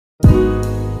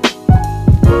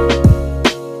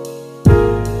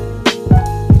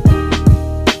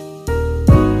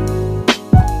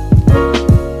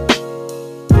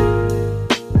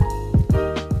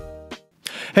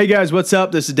Hey guys, what's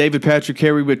up? This is David Patrick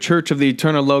Carey with Church of the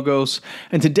Eternal Logos,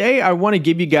 and today I want to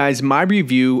give you guys my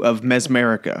review of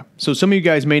Mesmerica. So some of you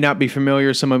guys may not be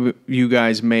familiar, some of you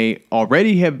guys may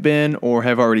already have been or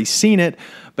have already seen it,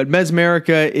 but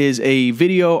Mesmerica is a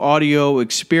video, audio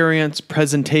experience,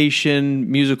 presentation,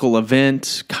 musical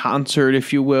event, concert,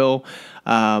 if you will,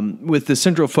 with the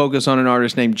central focus on an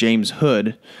artist named James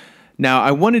Hood. Now,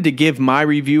 I wanted to give my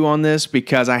review on this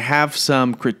because I have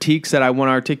some critiques that I want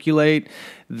to articulate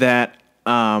that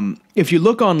if you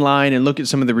look online and look at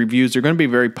some of the reviews, they're going to be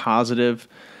very positive,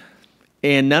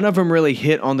 and none of them really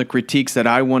hit on the critiques that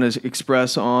I want to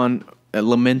express on,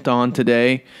 lament on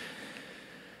today.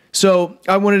 So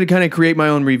I wanted to kind of create my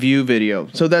own review video.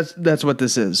 So that's what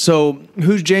this is. So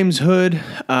who's James Hood?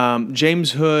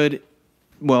 James Hood,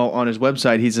 well, on his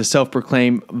website, he's a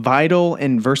self-proclaimed vital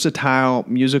and versatile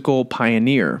musical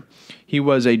pioneer. He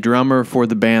was a drummer for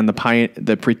the band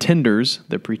the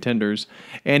Pretenders,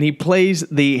 and he plays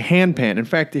the handpan. In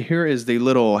fact, here is the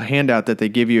little handout that they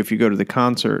give you if you go to the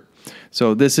concert.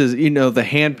 So this is, you know, the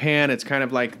handpan. It's kind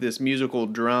of like this musical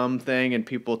drum thing, and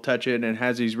people touch it, and it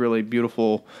has these really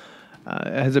beautiful,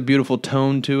 it has a beautiful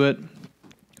tone to it.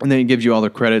 And then it gives you all the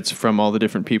credits from all the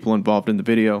different people involved in the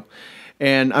video.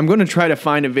 And I'm going to try to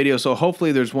find a video, so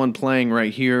hopefully there's one playing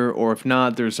right here, or if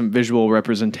not, there's some visual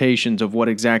representations of what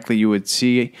exactly you would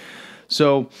see.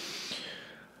 So,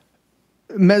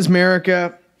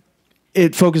 Mesmerica,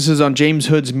 it focuses on James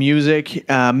Hood's music,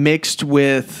 mixed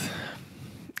with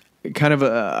kind of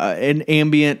an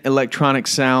ambient electronic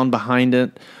sound behind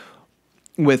it,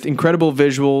 with incredible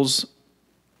visuals,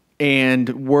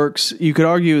 and works, you could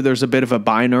argue there's a bit of a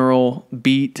binaural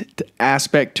beat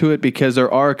aspect to it because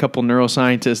there are a couple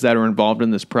neuroscientists that are involved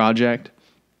in this project.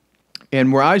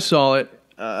 And where I saw it,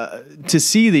 to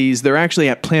see these, they're actually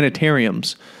at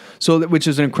planetariums, so which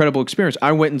is an incredible experience.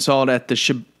 I went and saw it at the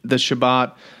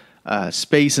Chabot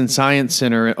Space and Science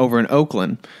Center over in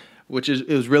Oakland, it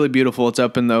was really beautiful. It's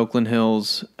up in the Oakland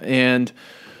Hills, and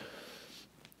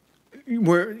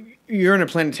you're in a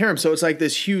planetarium, so it's like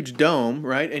this huge dome,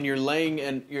 right? And you're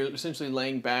essentially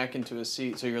laying back into a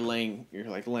seat. So you're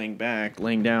like laying back,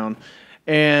 laying down,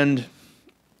 and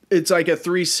it's like a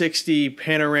 360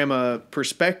 panorama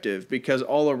perspective because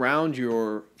all around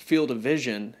your field of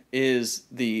vision is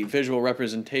the visual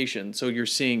representation. So you're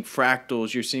seeing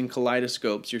fractals, you're seeing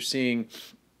kaleidoscopes, you're seeing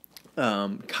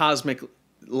cosmic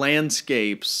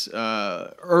landscapes,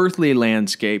 earthly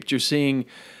landscapes. You're seeing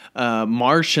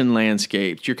Martian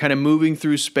landscapes. You're kind of moving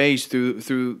through space,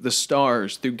 through the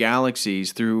stars, through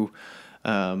galaxies, through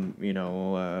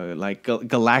like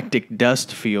galactic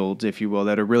dust fields, if you will,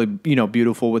 that are really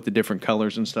beautiful with the different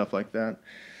colors and stuff like that.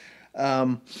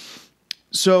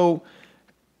 So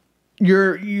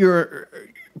you're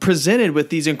presented with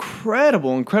these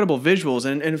incredible visuals,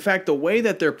 and in fact, the way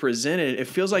that they're presented, it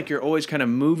feels like you're always kind of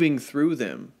moving through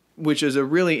them, which is a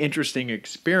really interesting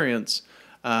experience.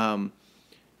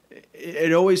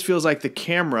 It always feels like the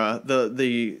camera,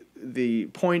 the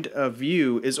point of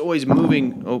view is always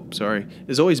moving. Oh, sorry,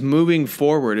 is always moving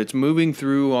forward. It's moving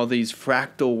through all these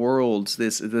fractal worlds,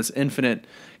 this infinite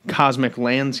cosmic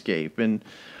landscape, and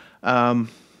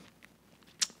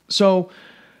so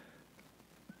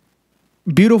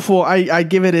beautiful. I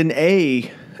give it an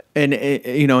A, an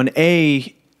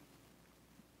A.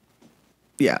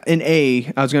 Yeah, an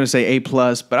A. I was going to say A+,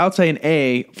 but I'll say an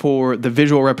A for the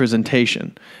visual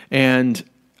representation. And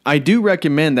I do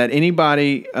recommend that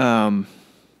anybody,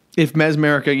 if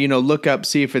Mesmerica, look up,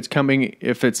 see if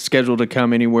it's scheduled to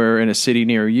come anywhere in a city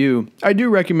near you. I do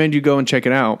recommend you go and check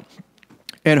it out.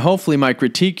 And hopefully my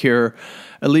critique here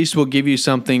at least will give you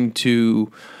something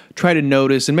to try to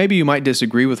notice. And maybe you might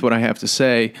disagree with what I have to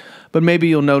say, but maybe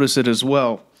you'll notice it as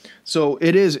well. So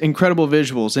it is incredible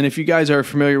visuals, and if you guys are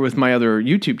familiar with my other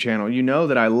YouTube channel, you know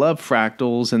that I love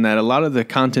fractals and that a lot of the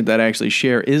content that I actually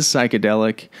share is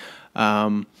psychedelic.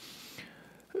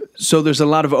 So there's a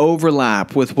lot of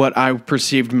overlap with what I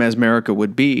perceived Mesmerica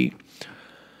would be.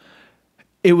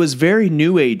 It was very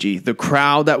new agey. The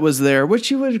crowd that was there,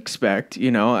 which you would expect,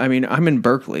 I mean, I'm in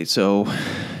Berkeley, so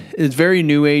it's very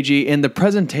new agey, and the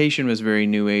presentation was very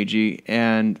new agey,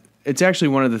 and it's actually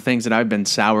one of the things that I've been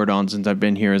soured on since I've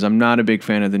been here is I'm not a big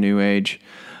fan of the New Age.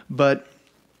 But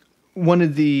one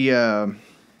of the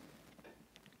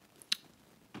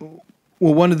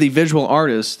visual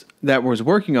artists that was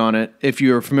working on it, if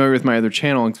you're familiar with my other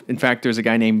channel, in fact, there's a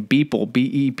guy named Beeple,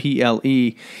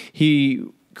 B-E-P-L-E. He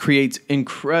creates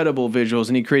incredible visuals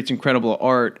and he creates incredible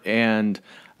art. And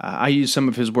I use some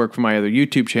of his work for my other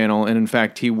YouTube channel. And in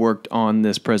fact, he worked on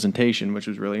this presentation, which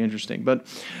was really interesting. But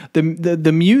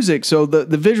the music, so the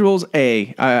visuals,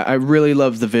 I really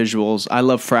love the visuals. I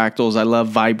love fractals. I love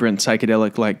vibrant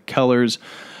psychedelic like colors.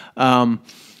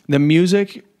 The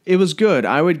music, it was good.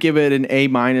 I would give it an A-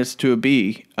 to a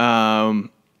B. The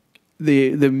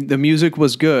music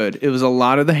was good. It was a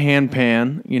lot of the hand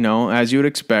pan, you know, as you would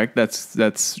expect.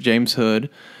 That's James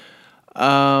Hood.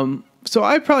 So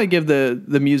I'd probably give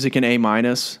the music an A-.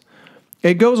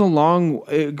 It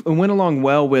went along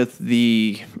well with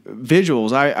the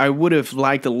visuals. I would have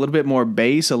liked a little bit more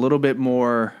bass, a little bit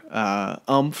more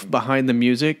oomph behind the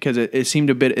music, because it seemed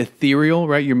a bit ethereal,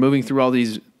 right? You're moving through all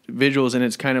these visuals and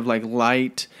it's kind of like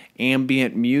light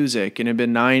ambient music, and it'd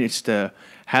been nice to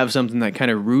have something that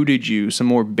kind of rooted you, some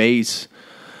more bass.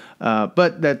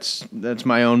 But that's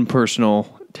my own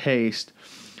personal taste.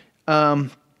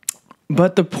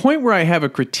 But the point where I have a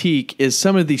critique is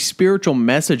some of the spiritual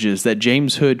messages that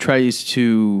James Hood tries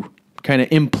to kind of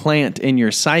implant in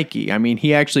your psyche. I mean,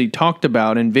 he actually talked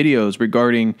about in videos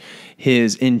regarding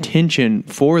his intention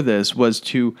for this was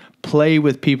to play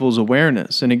with people's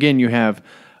awareness. And again, you have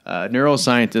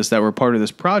neuroscientists that were part of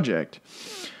this project.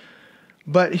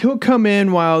 But he'll come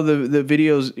in while the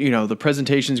videos, you know, the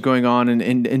presentation's going on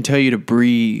and tell you to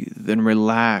breathe and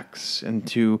relax and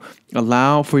to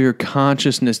allow for your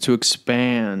consciousness to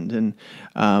expand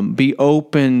and be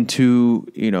open to,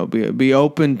 you know, be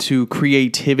open to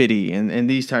creativity and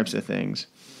these types of things,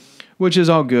 which is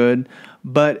all good.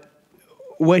 But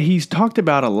what he's talked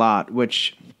about a lot,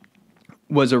 which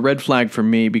was a red flag for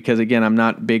me because, again, I'm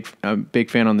not a big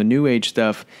fan on the New Age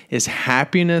stuff, is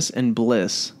happiness and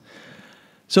bliss.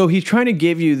 So he's trying to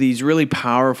give you these really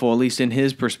powerful, at least in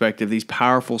his perspective, these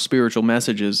powerful spiritual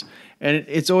messages. And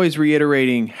it's always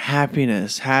reiterating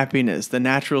happiness, happiness. The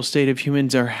natural state of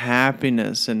humans are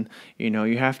happiness. And, you know,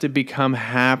 you have to become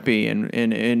happy.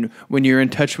 And when you're in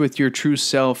touch with your true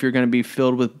self, you're going to be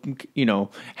filled with, you know,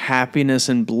 happiness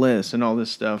and bliss and all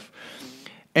this stuff.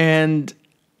 And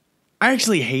I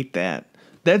actually hate that.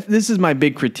 This is my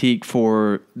big critique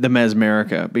for the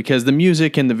Mesmerica, because the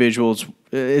music and the visuals,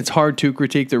 it's hard to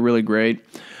critique. They're really great.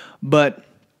 But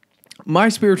my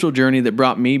spiritual journey that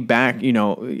brought me back, you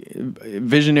know,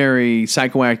 visionary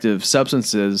psychoactive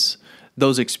substances,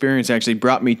 those experiences actually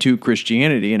brought me to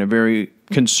Christianity in a very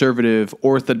conservative,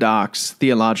 orthodox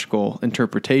theological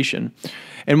interpretation.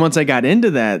 And once I got into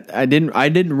that, I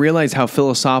didn't realize how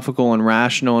philosophical and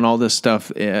rational and all this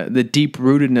stuff, the deep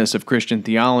rootedness of Christian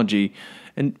theology.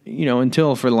 And, you know,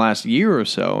 until for the last year or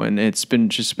so, and it's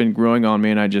just been growing on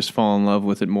me, and I just fall in love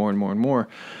with it more and more and more.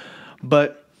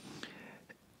 But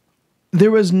there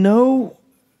was no,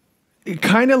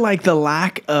 kind of like the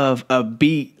lack of a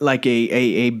beat, like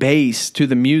a bass to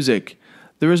the music.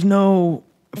 There was no,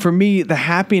 for me, the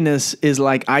happiness is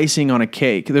like icing on a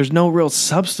cake. There's no real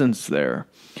substance there.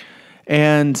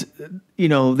 And, you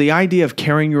know, the idea of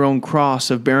carrying your own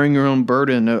cross, of bearing your own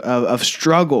burden, of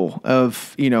struggle,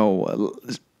 of, you know,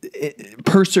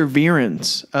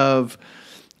 perseverance, of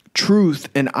truth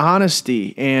and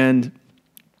honesty and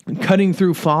cutting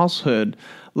through falsehood.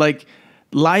 Like,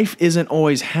 life isn't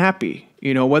always happy,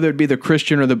 you know, whether it be the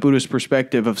Christian or the Buddhist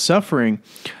perspective of suffering.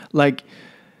 Like,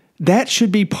 that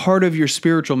should be part of your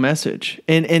spiritual message.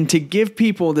 And to give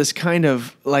people this kind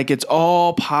of, like, it's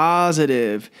all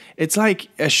positive. It's like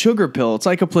a sugar pill. It's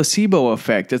like a placebo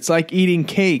effect. It's like eating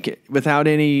cake without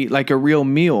any, like, a real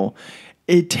meal.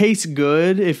 It tastes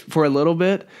good for a little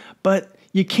bit, but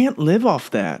you can't live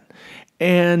off that.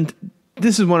 And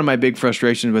this is one of my big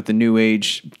frustrations with the New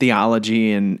Age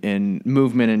theology and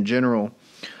movement in general.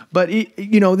 But,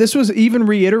 you know, this was even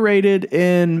reiterated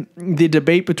in the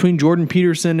debate between Jordan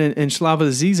Peterson and Slavoj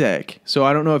Zizek. So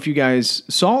I don't know if you guys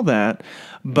saw that,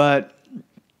 but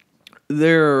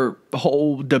their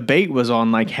whole debate was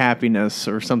on, like, happiness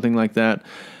or something like that,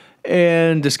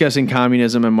 and discussing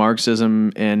communism and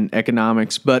Marxism and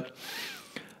economics. But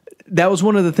that was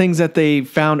one of the things that they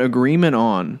found agreement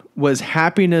on, was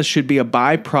happiness should be a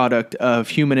byproduct of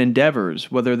human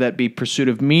endeavors, whether that be pursuit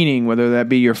of meaning, whether that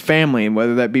be your family,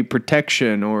 whether that be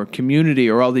protection or community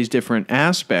or all these different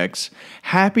aspects.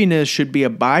 Happiness should be a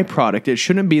byproduct. It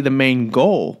shouldn't be the main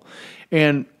goal.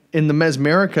 And in the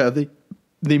Mesmerica,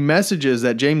 the messages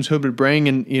that James Hood would bring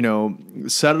and, you know,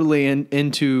 subtly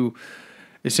into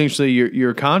essentially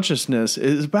your consciousness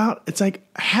is about, it's like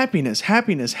happiness,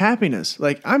 happiness, happiness.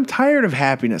 Like, I'm tired of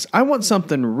happiness. I want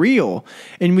something real.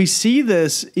 And we see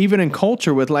this even in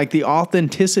culture with like the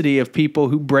authenticity of people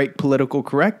who break political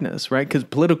correctness, right? Because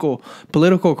political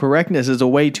correctness is a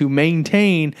way to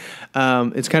maintain,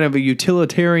 it's kind of a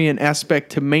utilitarian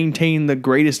aspect to maintain the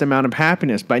greatest amount of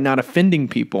happiness by not offending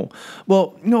people.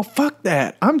 Well, fuck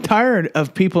that. I'm tired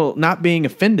of people not being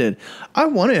offended. I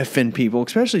want to offend people,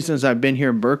 especially since I've been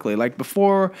here in Berkeley. Like,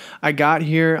 before I got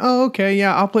here, oh, okay,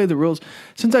 yeah, I'll play the rules.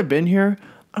 Since I've been here,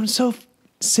 I'm so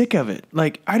sick of it.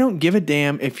 Like, I don't give a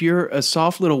damn if you're a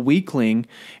soft little weakling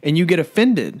and you get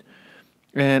offended.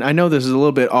 And I know this is a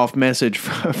little bit off message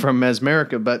from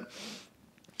Mesmerica, but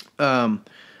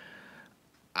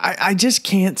I just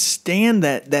can't stand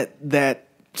that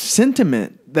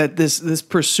sentiment, that this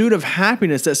pursuit of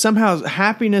happiness, that somehow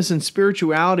happiness and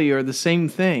spirituality are the same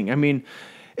thing. I mean,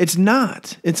 it's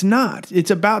not. It's not. It's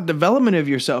about development of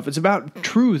yourself. It's about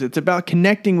truth. It's about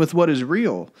connecting with what is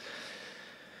real.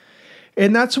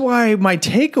 And that's why my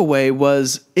takeaway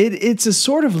was it's a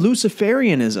sort of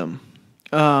Luciferianism,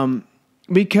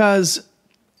 because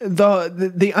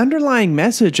the underlying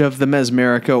message of the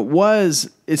Mesmerica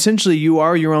was essentially you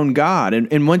are your own God.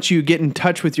 And once you get in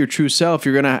touch with your true self,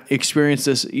 you're going to experience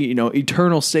this,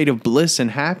 eternal state of bliss and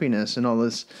happiness and all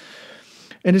this.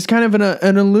 And it's kind of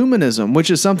an Illuminism,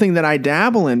 which is something that I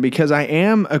dabble in because I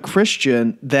am a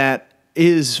Christian that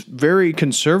is very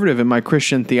conservative in my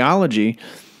Christian theology.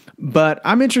 But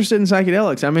I'm interested in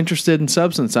psychedelics. I'm interested in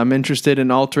substance. I'm interested in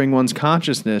altering one's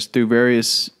consciousness through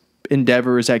various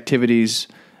endeavors, activities,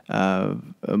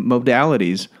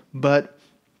 modalities. But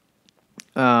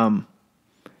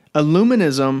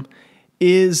Illuminism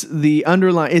is the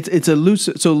underlying. It's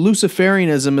so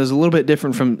Luciferianism is a little bit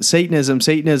different from Satanism.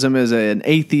 Satanism is an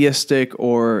atheistic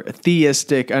or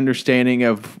theistic understanding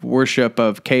of worship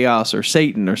of chaos or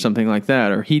Satan or something like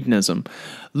that, or hedonism.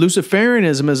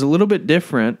 Luciferianism is a little bit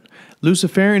different.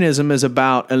 Luciferianism is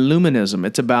about Illuminism.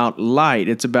 It's about light.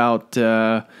 It's about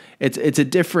it's a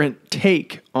different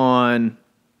take on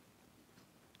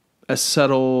a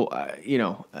subtle,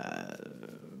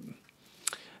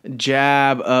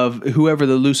 jab of whoever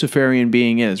the Luciferian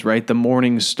being is, right? The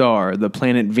morning star, the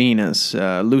planet Venus,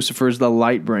 Lucifer's the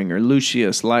light bringer,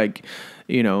 Lucius, you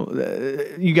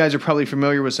guys are probably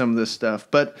familiar with some of this stuff,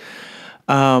 but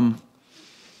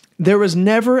there was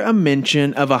never a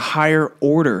mention of a higher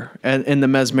order in the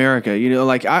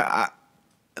Mesmerica,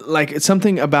 like it's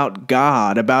something about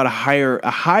God, about a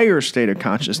higher state of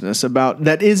consciousness, about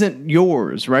that isn't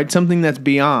yours, right? Something that's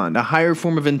beyond, a higher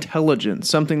form of intelligence,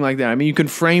 something like that. I mean, you can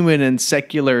frame it in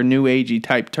secular, new agey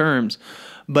type terms,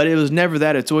 but it was never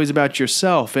that. It's always about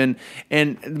yourself. And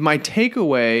my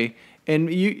takeaway, and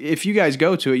if you guys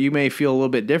go to it, you may feel a little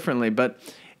bit differently, but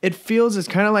it feels it's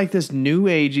kind of like this new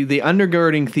agey, the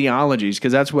undergirding theologies,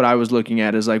 because that's what I was looking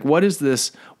at, is like, what is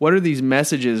this? What are these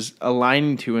messages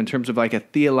aligning to in terms of like a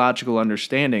theological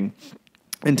understanding?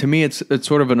 And to me, it's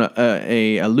sort of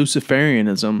a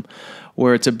Luciferianism,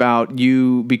 where it's about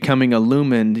you becoming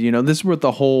illumined. This is what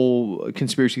the whole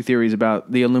conspiracy theories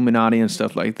about the Illuminati and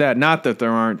stuff like that. Not that there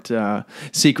aren't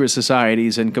secret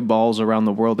societies and cabals around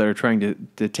the world that are trying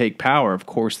to take power. Of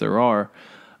course there are.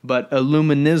 But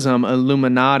Illuminism,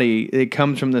 Illuminati, it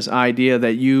comes from this idea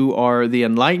that you are the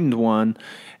enlightened one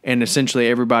and essentially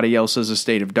everybody else is a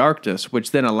state of darkness,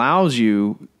 which then allows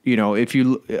you, if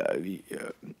you,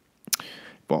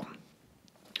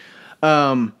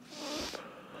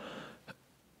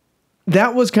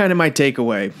 that was kind of my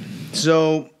takeaway.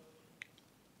 So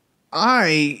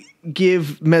I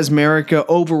give Mesmerica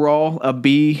overall a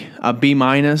B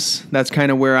minus. That's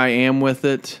kind of where I am with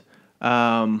it.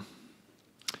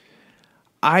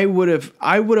 I would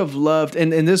have loved,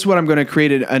 and this is what I'm going to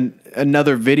create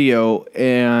another video.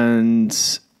 And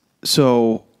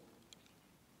so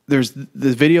there's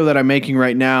this video that I'm making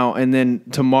right now, and then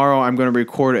tomorrow I'm going to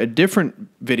record a different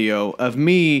video of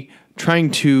me trying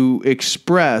to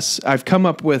express. I've come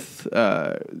up with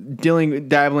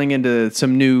dabbling into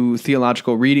some new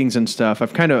theological readings and stuff.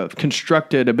 I've kind of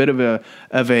constructed a bit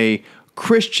of a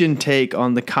Christian take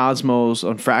on the cosmos,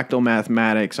 on fractal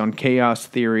mathematics, on chaos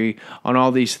theory, on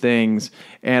all these things,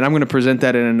 and I'm going to present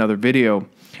that in another video.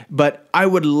 But I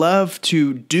would love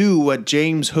to do what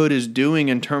James Hood is doing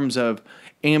in terms of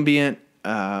ambient,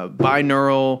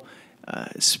 binaural,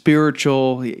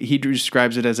 spiritual. He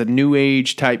describes it as a new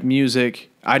age type music.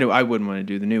 I wouldn't want to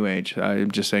do the new age.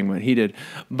 I'm just saying what he did.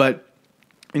 But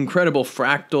incredible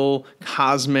fractal,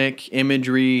 cosmic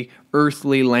imagery,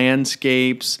 earthly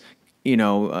landscapes,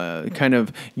 kind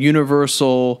of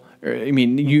universal,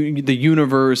 the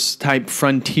universe type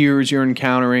frontiers you're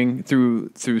encountering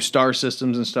through star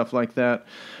systems and stuff like that.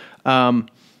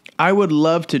 I would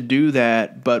love to do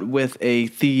that, but with a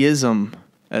theistic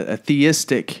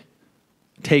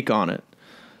take on it.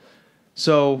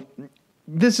 So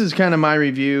this is kind of my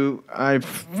review. I'm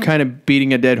kind of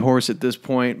beating a dead horse at this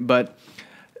point, but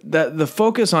the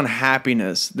focus on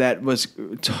happiness that was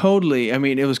totally, I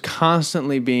mean, it was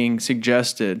constantly being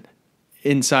suggested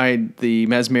inside the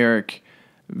mesmeric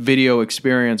video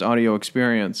experience, audio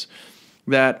experience,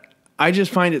 that I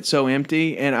just find it so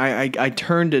empty, and I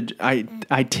tend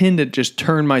to just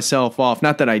turn myself off.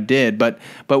 Not that I did, but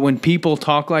when people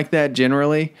talk like that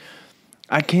generally,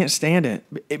 I can't stand it,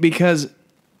 because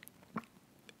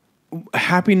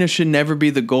happiness should never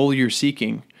be the goal you're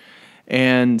seeking.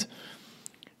 And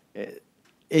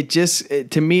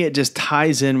to me, it just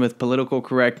ties in with political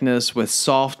correctness, with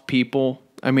soft people.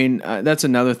 I mean, that's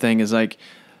another thing, is like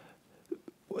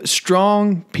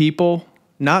strong people,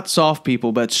 not soft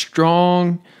people, but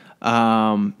strong,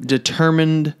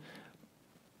 determined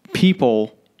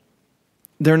people,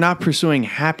 they're not pursuing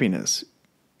happiness.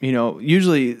 You know,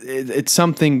 usually it's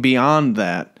something beyond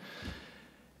that.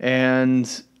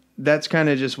 And that's kind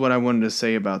of just what I wanted to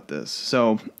say about this.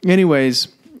 So anyways,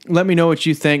 let me know what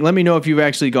you think. Let me know if you've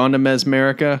actually gone to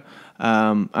Mesmerica.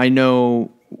 I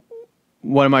know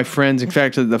one of my friends, in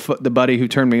fact, the buddy who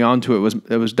turned me on to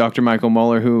it was Dr. Michael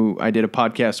Muller, who I did a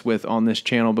podcast with on this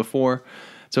channel before.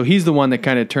 So he's the one that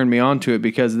kind of turned me on to it,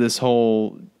 because the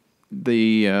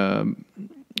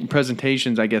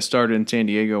presentations, I guess, started in San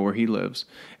Diego, where he lives,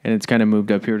 and it's kind of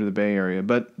moved up here to the Bay Area.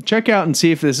 But check out and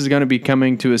see if this is going to be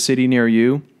coming to a city near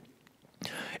you.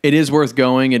 It is worth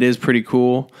going. It is pretty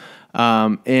cool.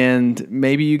 And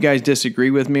maybe you guys disagree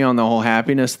with me on the whole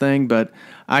happiness thing, but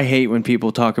I hate when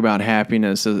people talk about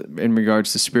happiness in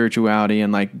regards to spirituality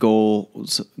and like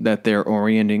goals that they're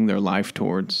orienting their life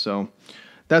towards. So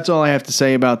that's all I have to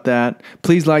say about that.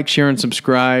 Please like, share, and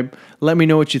subscribe. Let me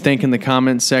know what you think in the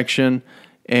comments section,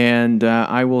 and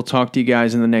I will talk to you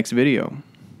guys in the next video.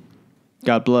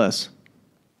 God bless.